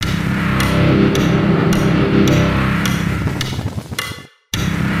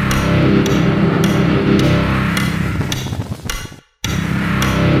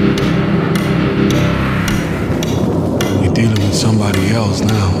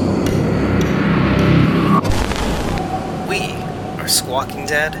Squawking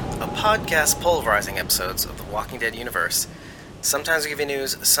Dead, a podcast pulverizing episodes of the Walking Dead universe. Sometimes we give you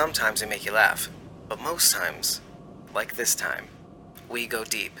news, sometimes we make you laugh, but most times, like this time, we go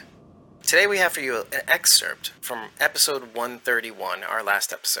deep. Today we have for you an excerpt from episode 131, our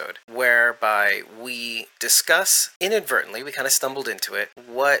last episode, whereby we discuss, inadvertently, we kind of stumbled into it,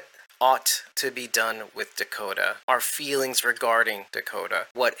 what ought to be done with Dakota, our feelings regarding Dakota,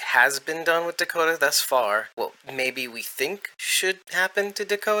 what has been done with Dakota thus far, what maybe we think should happen to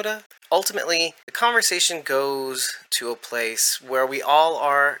Dakota. Ultimately, the conversation goes to a place where we all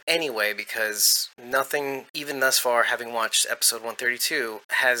are anyway, because nothing, even thus far, having watched episode 132,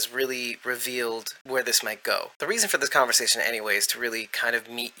 has really revealed where this might go. The reason for this conversation anyway is to really kind of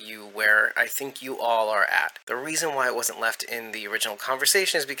meet you where I think you all are at. The reason why it wasn't left in the original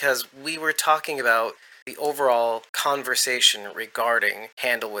conversation is because we were talking about the overall conversation regarding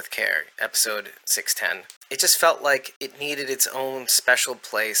Handle with Care, episode 610. It just felt like it needed its own special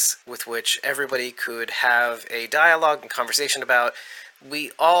place with which everybody could have a dialogue and conversation about.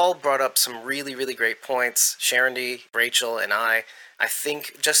 We all brought up some really, really great points, Sharon D, Rachel, and I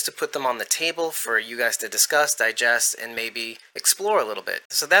think just to put them on the table for you guys to discuss, digest, and maybe explore a little bit.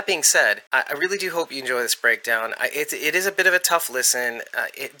 So that being said, I really do hope you enjoy this breakdown. It is a bit of a tough listen.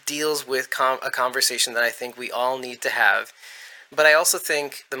 It deals with a conversation that I think we all need to have. But I also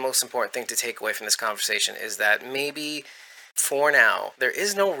think the most important thing to take away from this conversation is that maybe for now, there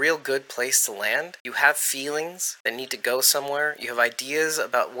is no real good place to land. You have feelings that need to go somewhere. You have ideas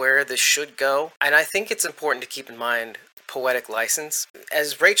about where this should go. And I think it's important to keep in mind poetic license.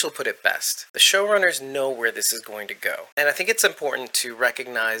 As Rachel put it best, the showrunners know where this is going to go. And I think it's important to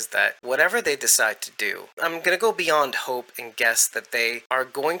recognize that whatever they decide to do, I'm going to go beyond hope and guess that they are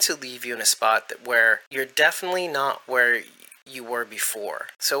going to leave you in a spot where you're definitely not where you were before.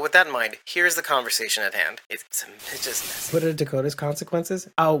 So with that in mind, here's the conversation at hand. It's just messy. What are Dakota's consequences?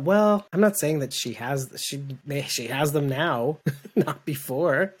 Oh, well, I'm not saying that she has them now, not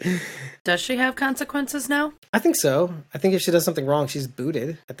before. Does she have consequences now? I think so. I think if she does something wrong, she's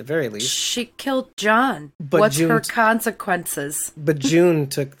booted, at the very least. She killed John. But What's June her consequences? But June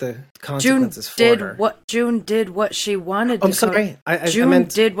took the consequences for her. June did what she wanted. I'm sorry. June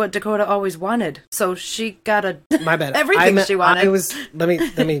did what Dakota always wanted. So she got my bad. everything she wanted. Let me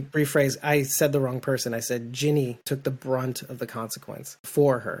rephrase. I said the wrong person. I said Ginny took the brunt of the consequence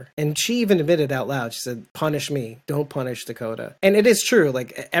for her. And she even admitted out loud. She said, punish me. Don't punish Dakota. And it is true.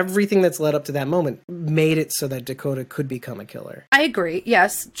 Like, everything that's led up to that moment made it so that Dakota could become a killer. I agree.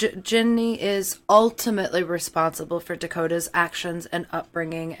 Yes. Ginny is ultimately responsible for Dakota's actions and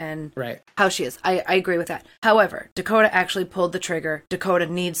upbringing and how she is. I agree with that. However, Dakota actually pulled the trigger. Dakota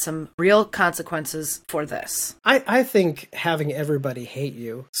needs some real consequences for this. I think having everybody hate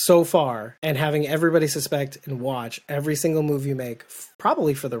you so far and having everybody suspect and watch every single move you make,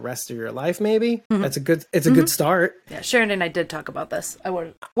 probably for the rest of your life, maybe, it's a good start. Yeah, Sharon and I did talk about this. I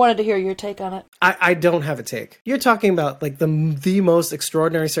wanted to hear your take on it. I don't have a take. You're talking about like the most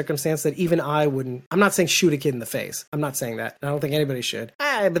extraordinary circumstance that even I wouldn't. I'm not saying shoot a kid in the face. I'm not saying that. I don't think anybody should.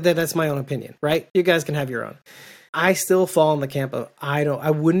 But that's my own opinion, right? You guys can have your own. I still fall in the camp of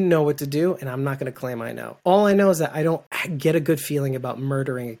I wouldn't know what to do, and I'm not going to claim I know. All I know is that I don't get a good feeling about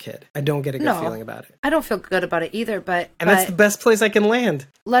murdering a kid. I don't get a good feeling about it. I don't feel good about it either, but that's the best place I can land.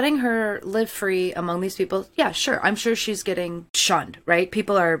 Letting her live free among these people, yeah, sure. I'm sure she's getting shunned, right?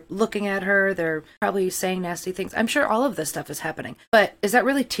 People are looking at her. They're probably saying nasty things. I'm sure all of this stuff is happening. But is that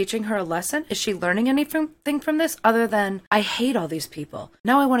really teaching her a lesson? Is she learning anything from this other than, I hate all these people.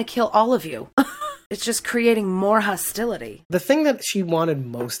 Now I want to kill all of you. It's just creating more hostility. The thing that she wanted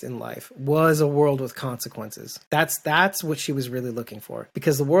most in life was a world with consequences. That's what she was really looking for.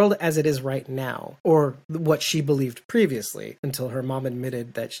 Because the world as it is right now, or what she believed previously, until her mom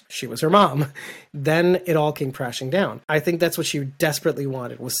admitted that she was her mom, then it all came crashing down. I think that's what she desperately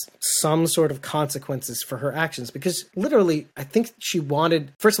wanted, was some sort of consequences for her actions. Because literally, I think she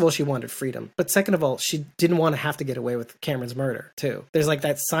wanted, first of all, she wanted freedom. But second of all, she didn't want to have to get away with Cameron's murder, too. There's like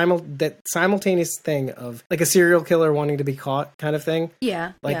that simultaneous thing of like a serial killer wanting to be caught kind of thing.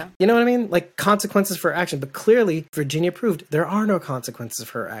 Yeah. Like, you know what I mean? Like consequences for action. But clearly, Virginia proved there are no consequences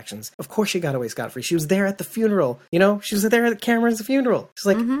for her actions. Of course she got away scot-free. She was there at the funeral. You know, she was there at Cameron's funeral. She's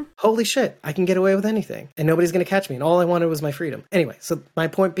like, holy shit, I can get away with anything. And nobody's going to catch me. And all I wanted was my freedom. Anyway, so my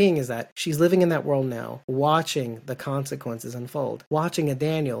point being is that she's living in that world now, watching the consequences unfold, watching a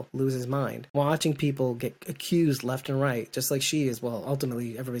Daniel lose his mind, watching people get accused left and right, just like she is. Well,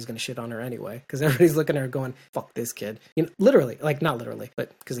 ultimately, everybody's going to shit on her anyway, because everybody's looking at her going, fuck this kid. You know, literally, like not literally,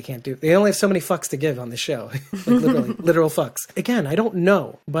 but because they only have so many fucks to give on the show. Like literally, literal fucks. Again, I don't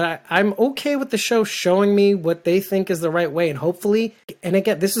know, but I'm okay with the show showing me what they think is the right way. And hopefully, and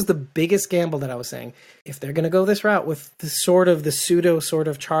again, this is the biggest gamble that I was saying. If they're going to go this route with the pseudo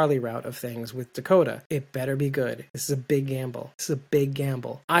Charlie route of things with Dakota, it better be good. This is a big gamble. This is a big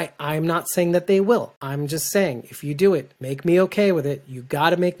gamble. I'm not saying that they will. I'm just saying, if you do it, make me okay with it. You got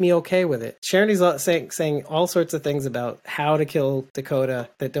to make me okay with it. Charity's saying all sorts of things about how to kill Dakota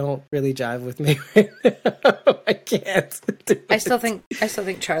that don't really jive with me right now. I can't do it. I still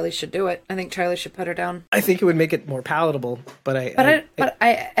think Charlie should do it. I think Charlie should put her down. I think it would make it more palatable, but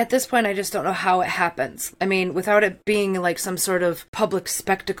I at this point I just don't know how it happens. I mean, without it being like some sort of public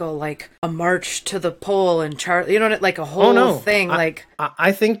spectacle, like a march to the pole and Charlie, you know, like a whole thing.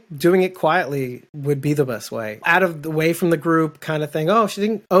 I think doing it quietly would be the best way. Out of the way from the group kind of thing. Oh, she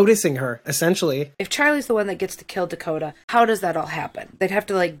didn't Otising her, essentially. If Charlie's the one that gets to kill Dakota, how does that all happen? They'd have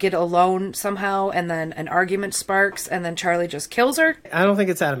to like get alone somehow, and then an argument sparks, and then Charlie just kills her? I don't think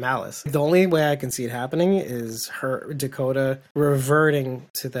it's out of malice. The only way I can see it happening is Dakota reverting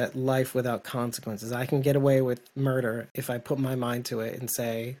to that life without consequences. I can get away with murder if I put my mind to it and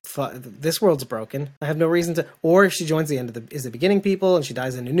say, this world's broken. I have no reason to. Or if she joins the beginning people and she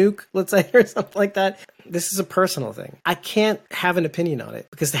dies in a nuke, let's say, or something like that. This is a personal thing. I can't have an opinion on it,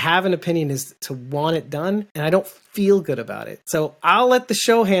 because to have an opinion is to want it done, and I don't feel good about it. So I'll let the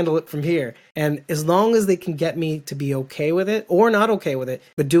show handle it from here. And as long as they can get me to be okay with it or not okay with it,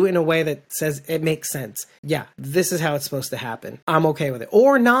 but do it in a way that says it makes sense. Yeah, this is how it's supposed to happen. I'm okay with it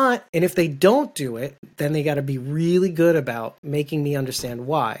or not. And if they don't do it, then they got to be really good about making me understand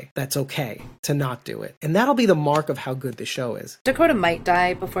why that's okay to not do it. And that'll be the mark of how good the show is. Dakota might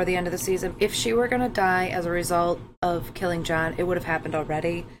die before the end of the season. If she were going to die as a result of killing John, it would have happened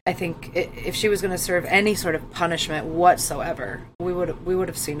already. I think if she was going to serve any sort of punishment whatsoever, we would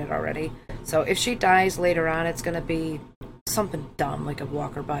have seen it already. So if she dies later on, it's going to be something dumb, like a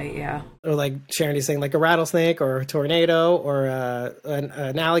walker bite, yeah. Or like Sharon saying, like a rattlesnake or a tornado or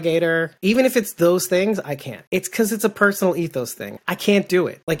an alligator. Even if it's those things, I can't. It's because it's a personal ethos thing. I can't do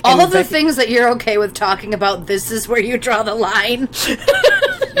it. Like all of the things that you're okay with talking about, this is where you draw the line.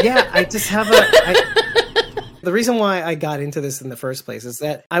 Yeah, I just have the reason why I got into this in the first place is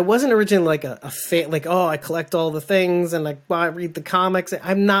that I wasn't originally like a fan, like, oh, I collect all the things and like, well, I read the comics.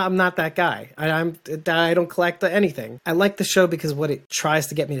 I'm not that guy. I don't collect anything. I like the show because what it tries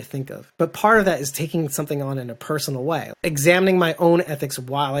to get me to think of. But part of that is taking something on in a personal way, examining my own ethics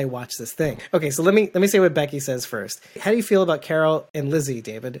while I watch this thing. Okay, so let me say what Becky says first. How do you feel about Carol and Lizzie,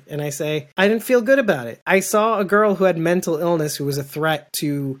 David? And I say, I didn't feel good about it. I saw a girl who had mental illness who was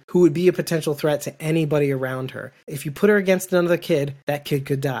who would be a potential threat to anybody around her. If you put her against another kid, that kid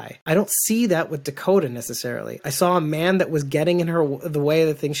could die. I don't see that with Dakota necessarily. I saw a man that was getting in her the way of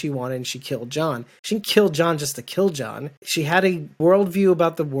the thing she wanted, and she killed John. She didn't kill John just to kill John. She had a worldview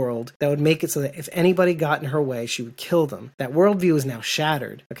about the world that would make it so that if anybody got in her way, she would kill them. That worldview is now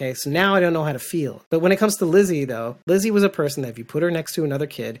shattered. Okay, so now I don't know how to feel. But when it comes to Lizzie, though, Lizzie was a person that if you put her next to another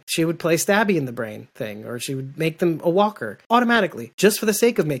kid, she would play stabby in the brain thing, or she would make them a walker automatically, just for the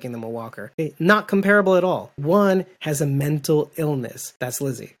sake of making them a walker. Not comparable at all. One has a mental illness. That's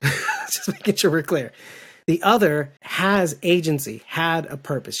Lizzie. Just making sure we're clear. The other has agency, had a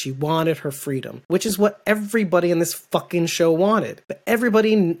purpose. She wanted her freedom, which is what everybody in this fucking show wanted. But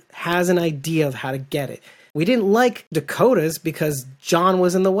everybody has an idea of how to get it. We didn't like Dakota's because John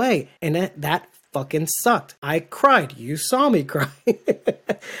was in the way, and that fucking sucked. I cried. You saw me cry.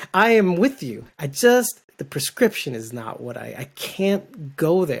 I am with you. The prescription is not what I can't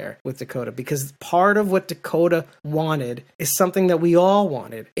go there with Dakota, because part of what Dakota wanted is something that we all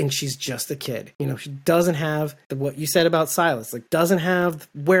wanted, and she's just a kid. You know, she doesn't have what you said about Silas, like doesn't have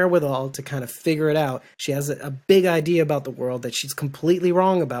wherewithal to kind of figure it out. She has a big idea about the world that she's completely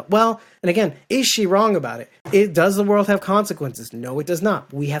wrong about. Well, and again, is she wrong about it? Does the world have consequences? No, it does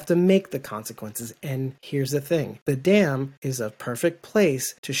not. We have to make the consequences. And here's the thing. The dam is a perfect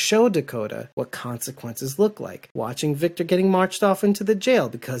place to show Dakota what consequences look like. Watching Victor getting marched off into the jail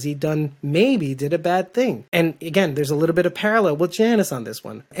because he maybe did a bad thing. And again, there's a little bit of parallel with Janice on this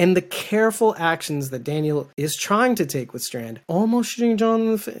one. And the careful actions that Daniel is trying to take with Strand, almost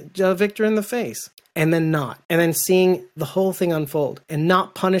shooting Victor in the face. and then not. And then seeing the whole thing unfold and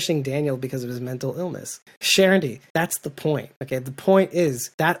not punishing Daniel because of his mental illness. Sharondy, that's the point. Okay, the point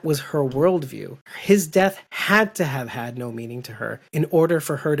is that was her worldview. His death had to have had no meaning to her in order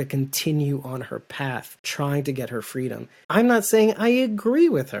for her to continue on her path, trying to get her freedom. I'm not saying I agree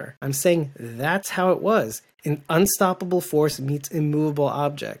with her. I'm saying that's how it was. An unstoppable force meets immovable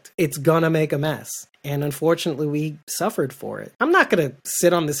object. It's gonna make a mess. And unfortunately, we suffered for it. I'm not going to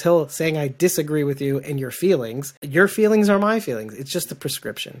sit on this hill saying I disagree with you and your feelings. Your feelings are my feelings. It's just a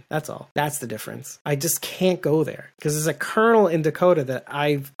prescription. That's all. That's the difference. I just can't go there because there's a kernel in Dakota that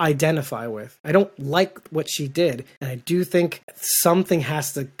I identify with. I don't like what she did. And I do think something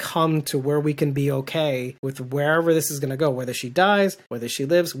has to come to where we can be okay with wherever this is going to go, whether she dies, whether she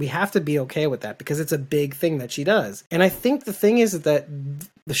lives. We have to be okay with that because it's a big thing that she does. And I think the thing is that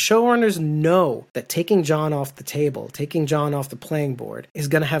the showrunners know that taking Jon off the table, taking Jon off the playing board is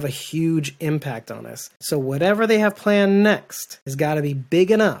going to have a huge impact on us. So whatever they have planned next has got to be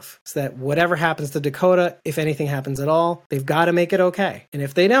big enough so that whatever happens to Dakota, if anything happens at all, they've got to make it okay. And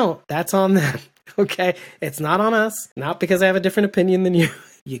if they don't, that's on them. Okay? It's not on us. Not because I have a different opinion than you.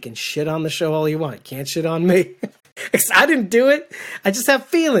 You can shit on the show all you want. Can't shit on me. I didn't do it. I just have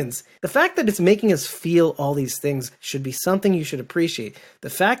feelings. The fact that it's making us feel all these things should be something you should appreciate. The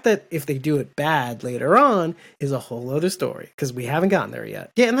fact that if they do it bad later on is a whole other story because we haven't gotten there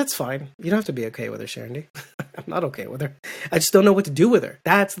yet. Yeah, and that's fine. You don't have to be okay with her, Sharondy. I'm not okay with her. I just don't know what to do with her.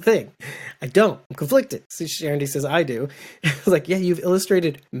 That's the thing. I don't. I'm conflicted. So Sharondy says I do. It's like, yeah, you've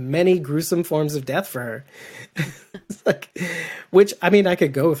illustrated many gruesome forms of death for her. It's like, which, I mean, I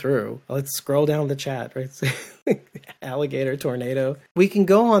could go through. Let's scroll down the chat, right? Alligator tornado. We can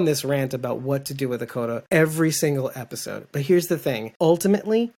go on this rant about what to do with Dakota every single episode. But here's the thing.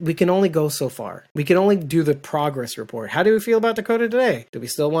 Ultimately, we can only go so far. We can only do the progress report. How do we feel about Dakota today? Do we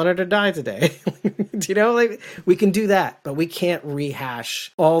still want her to die today? You know, like we can do that, but we can't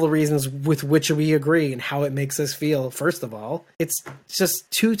rehash all the reasons with which we agree and how it makes us feel. First of all, it's just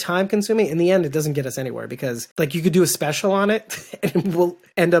too time consuming. In the end, it doesn't get us anywhere because like you could do a special on it and we'll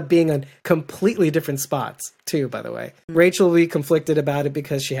end up being on completely different spots too, by the way. Rachel will be conflicted about it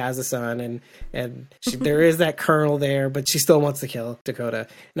because she has a son and there is that kernel there, but she still wants to kill Dakota.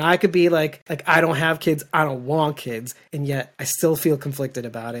 Now I could be like I don't have kids, I don't want kids, and yet I still feel conflicted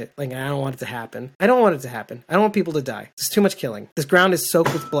about it. Like I don't want it to happen. I don't want it to happen. I don't want people to die. There's too much killing. This ground is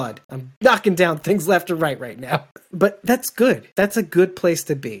soaked with blood. I'm knocking down things left and right now. But that's good. That's a good place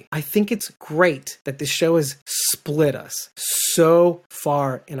to be. I think it's great that this show has split us so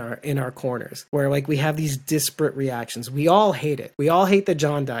far in our corners where like we have these disparate reactions. We all hate it. We all hate that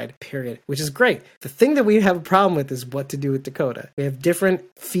Jon died, period, which is great. The thing that we have a problem with is what to do with Dakota. We have different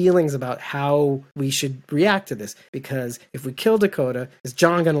feelings about how we should react to this because if we kill Dakota, is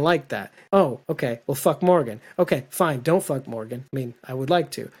Jon going to like that? Oh, okay. Well, fuck Morgan. Okay, fine. Don't fuck Morgan. I mean, I would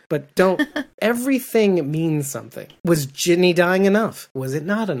like to, but don't. Everything means something. Was Ginny dying enough? Was it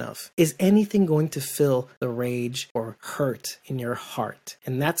not enough? Is anything going to fill the rage or hurt in your heart?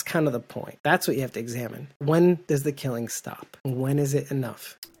 And that's kind of the point. That's what you have to examine. When does the killing stop? When is it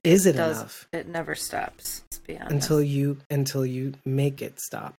enough? Is it enough? It never stops, let's be honest. Until you make it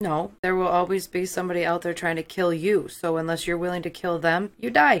stop. No, there will always be somebody out there trying to kill you. So unless you're willing to kill them, you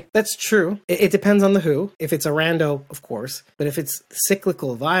die. That's true. It depends on the who. If it's a rando, of course. But if it's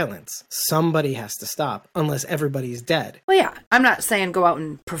cyclical violence, somebody has to stop unless everybody's dead. Well, yeah. I'm not saying go out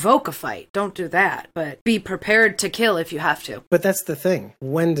and provoke a fight. Don't do that. But be prepared to kill if you have to. But that's the thing.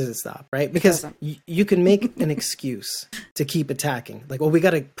 When does it stop, right? Because you can make an excuse to keep attacking. Like, well, we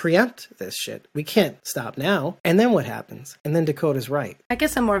got to preempt this shit. We can't stop now. And then what happens? And then Dakota's right. I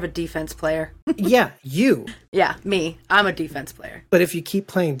guess I'm more of a defense player. Yeah, you. Yeah, me. I'm a defense player. But if you keep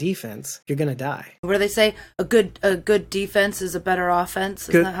playing defense, you're gonna die. What do they say? A good defense is a better offense.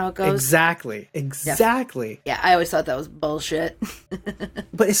 Isn't that how it goes? Exactly. Yeah, I always thought that was bullshit.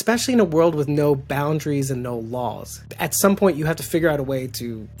 But especially in a world with no boundaries and no laws, at some point you have to figure out a way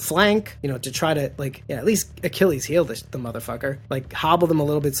to flank, to try to at least Achilles heel the motherfucker, hobble them a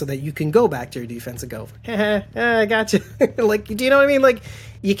little bit so that you can go back to your defense and go, I got you. Do you know what I mean?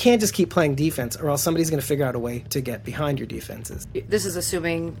 You can't just keep playing defense or else somebody's going to figure out a way to get behind your defenses. This is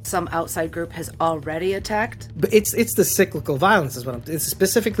assuming some outside group has already attacked? But it's the cyclical violence is what it's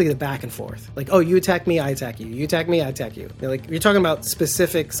specifically the back and forth. You attack me, I attack you. You attack me, I attack you. You're talking about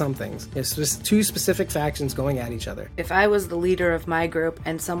specific somethings. There's two specific factions going at each other. If I was the leader of my group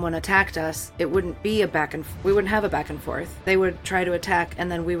and someone attacked us, it wouldn't be we wouldn't have a back and forth. They would try to attack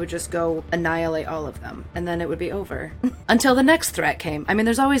and then we would just go annihilate all of them. And then it would be over. Until the next threat came. I mean,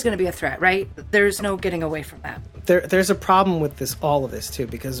 there's always going to be a threat, right? There's no getting away from that. there's a problem with this, all of this too,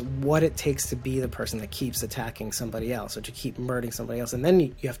 because what it takes to be the person that keeps attacking somebody else or to keep murdering somebody else, and then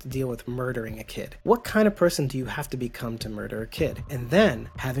you have to deal with murdering a kid. What kind of person do you have to become to murder a kid? And then,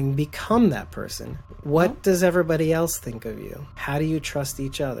 having become that person, what does everybody else think of you? How do you trust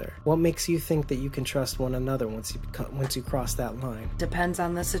each other? What makes you think that you can trust one another once you cross that line? Depends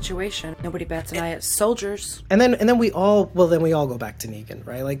on the situation. Nobody bats an eye at soldiers. And then we all go back to Negan,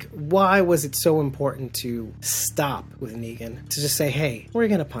 right? Like, why was it so important to stop with Negan? To just say, hey, we're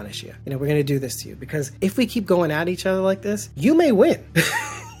going to punish you. We're going to do this to you. Because if we keep going at each other like this, you may win.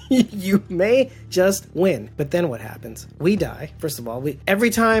 You may just win. But then what happens? We die. First of all, every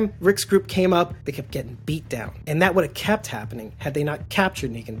time Rick's group came up, they kept getting beat down. And that would have kept happening had they not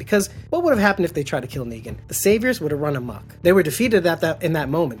captured Negan. Because what would have happened if they tried to kill Negan? The Saviors would have run amok. They were defeated in that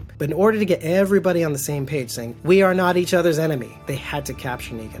moment. But in order to get everybody on the same page saying, we are not each other's enemy, they had to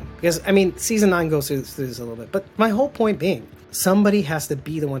capture Negan. Because, season 9 goes through this a little bit. But my whole point being, somebody has to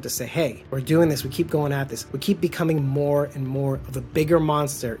be the one to say, hey, we're doing this, we keep going at this, we keep becoming more and more of a bigger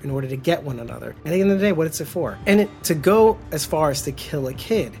monster in order to get one another. At the end of the day, what is it for? And to go as far as to kill a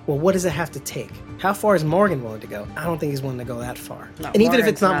kid, well, what does it have to take? How far is Morgan willing to go? I don't think he's willing to go that far. No, and even Morgan's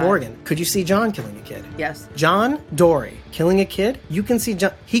if it's not not. Morgan, could you see John killing a kid? Yes. John Dory killing a kid? You can see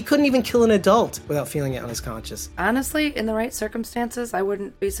John. He couldn't even kill an adult without feeling it on his conscience. Honestly, in the right circumstances, I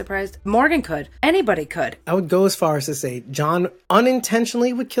wouldn't be surprised. Morgan could. Anybody could. I would go as far as to say John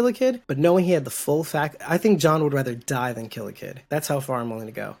unintentionally would kill a kid, but knowing he had the full fact, I think John would rather die than kill a kid. That's how far I'm willing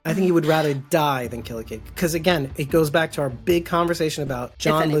to go. I think he would rather die than kill a kid. Because again, it goes back to our big conversation about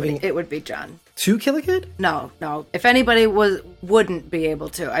John living It would be John. to kill a kid? No. If anybody wouldn't be able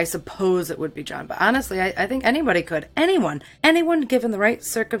to, I suppose it would be John. But honestly, I think anybody could. Anyone given the right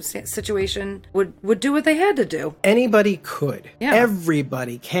situation would do what they had to do. Anybody could. Yeah.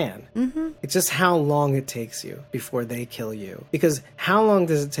 Everybody can. Mm-hmm. It's just how long it takes you before they kill you. Because how long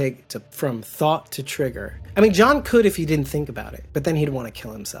does it take from thought to trigger? John could if he didn't think about it, but then he'd want to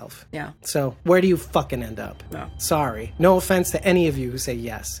kill himself. Yeah. So where do you fucking end up? No. Sorry. No offense to any of you who say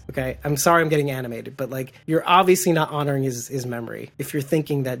yes. Okay? I'm sorry I'm getting animated, but you're obviously not honoring his memory. If you're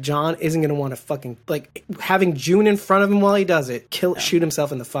thinking that John isn't going to want to fucking, having June in front of him while he does it, shoot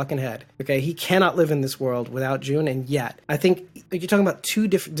himself in the fucking head. Okay? He cannot live in this world without June, and yet, I think you're talking about two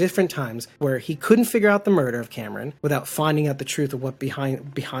different times where he couldn't figure out the murder of Cameron without finding out the truth of what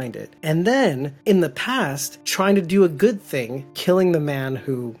behind it. And then, in the past, trying to do a good thing, killing the man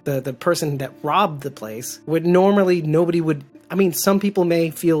who, the person that robbed the place, would normally, nobody would, some people may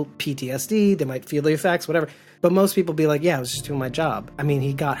feel PTSD, they might feel the effects, whatever. But most people be like, yeah, I was just doing my job.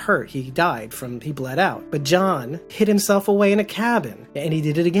 He got hurt. He died he bled out. But John hid himself away in a cabin, and he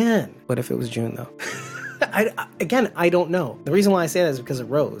did it again. What if it was June, though? I don't know. The reason why I say that is because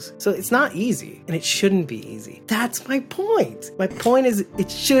of Rose. So it's not easy, and it shouldn't be easy. That's my point. My point is it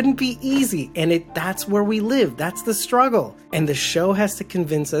shouldn't be easy, and that's where we live. That's the struggle. And the show has to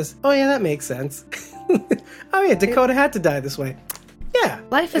convince us, oh yeah, that makes sense. Oh yeah, Dakota had to die this way. Yeah.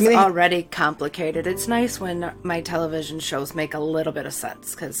 Life is already complicated. It's nice when my television shows make a little bit of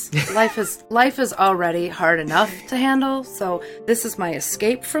sense, because life is already hard enough to handle, so this is my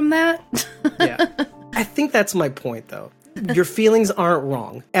escape from that. Yeah. I think that's my point, though. Your feelings aren't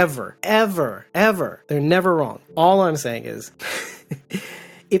wrong. Ever. Ever. Ever. They're never wrong. All I'm saying is,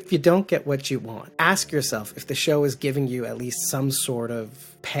 if you don't get what you want, ask yourself if the show is giving you at least some sort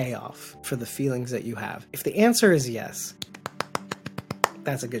of payoff for the feelings that you have. If the answer is yes,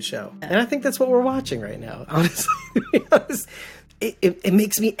 that's a good show. And I think that's what we're watching right now, honestly. To be honest. It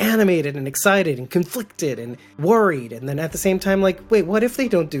makes me animated and excited and conflicted and worried. And then at the same time, wait, what if they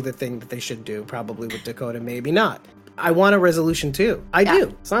don't do the thing that they should do? Probably with Dakota, maybe not. I want a resolution too. I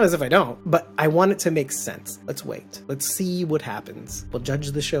do. It's not as if I don't, but I want it to make sense. Let's wait. Let's see what happens. We'll judge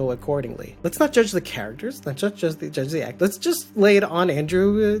the show accordingly. Let's not judge the characters. Let's not judge the act. Let's just lay it on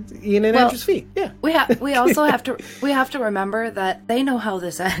Ian and Andrew's feet. Yeah. We also have to remember that they know how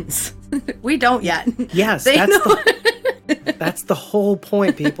this ends. We don't yet. Yes, that's the whole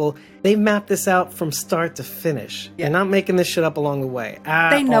point, people. They've mapped this out from start to finish. Yeah. They're not making this shit up along the way.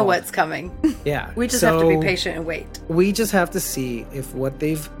 They know what's coming. Yeah. We just have to be patient and wait. We just have to see if what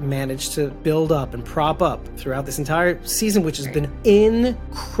they've managed to build up and prop up throughout this entire season, which has been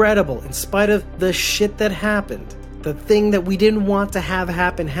incredible in spite of the shit that happened. The thing that we didn't want to have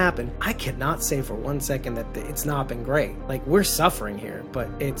happen. I cannot say for 1 second that it's not been great. We're suffering here, but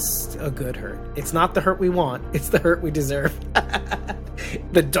it's a good hurt. It's not the hurt we want. It's the hurt we deserve.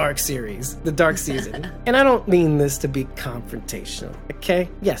 The dark series. The dark season. And I don't mean this to be confrontational, okay?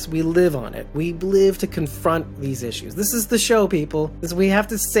 Yes, we live on it. We live to confront these issues. This is the show, people. We have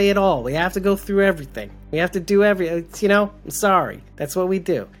to say it all. We have to go through everything. We have to do I'm sorry. That's what we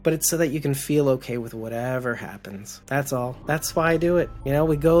do. But it's so that you can feel okay with whatever happens. That's all. That's why I do it.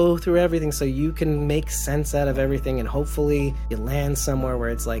 We go through everything so you can make sense out of everything, and hopefully you land somewhere where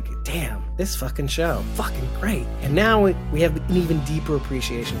it's like, damn, this fucking show, fucking great. And now we have an even deeper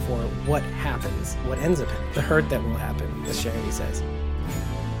appreciation for what happens, what ends up happening, the hurt that will happen, as Jeremy says.